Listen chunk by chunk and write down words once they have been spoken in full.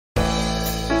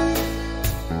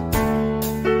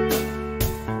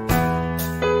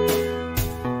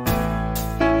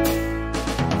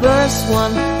just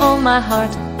one. Oh, my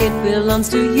heart, it belongs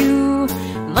to you.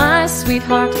 My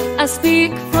sweetheart, I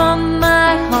speak from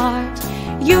my heart.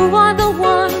 You are the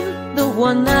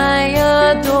one I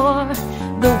adore,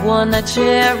 the one I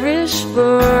cherish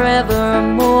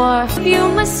forevermore. Give you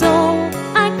my soul,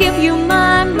 I give you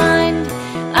my mind.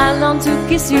 I long to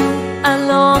kiss you, I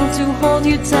long to hold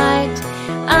you tight.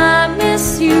 I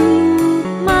miss you,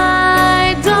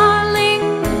 my darling.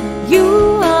 You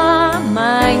are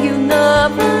my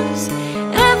universe.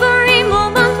 Every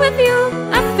moment with you,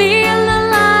 I feel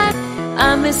alive. I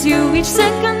miss you each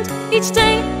second, each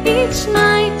day, each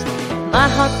night. My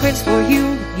heart craves for you,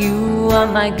 you are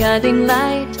my guiding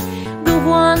light, the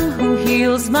one who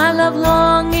heals my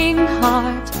love-longing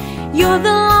heart. You're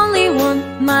the only one,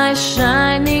 my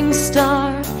shining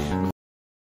star.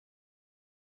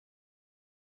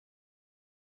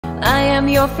 I am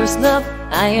your first love,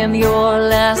 I am your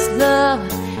last love.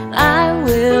 I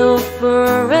will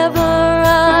forever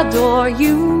adore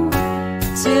you,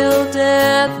 till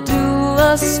death do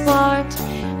us part,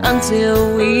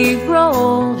 until we grow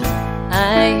old.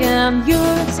 I am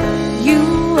yours, you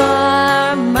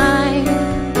are mine.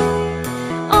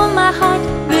 Oh, my heart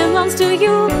belongs to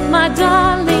you, my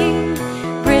darling.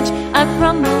 Bridge, I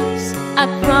promise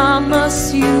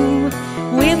you,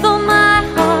 with all my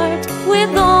heart,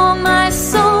 with all my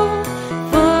soul,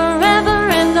 forever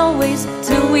and always,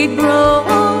 till we grow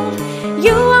old.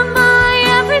 You are my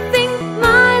everything,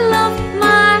 my love,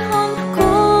 my home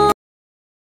cold.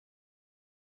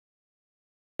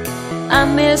 I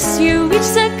miss you each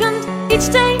second, each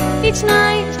day, each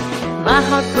night. My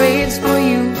heart craves for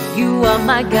you, you are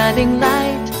my guiding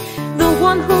light, the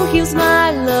one who heals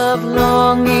my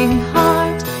love-longing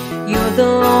heart. You're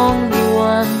the only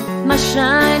one, my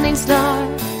shining star.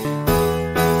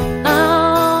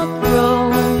 I'll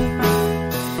grow.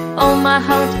 Oh, my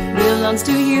heart belongs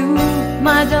to you,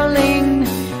 my darling.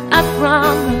 I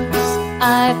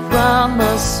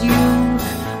promise you.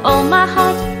 Oh, my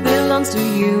heart belongs to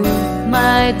you,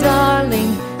 my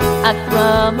darling. I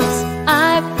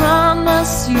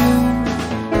promise you.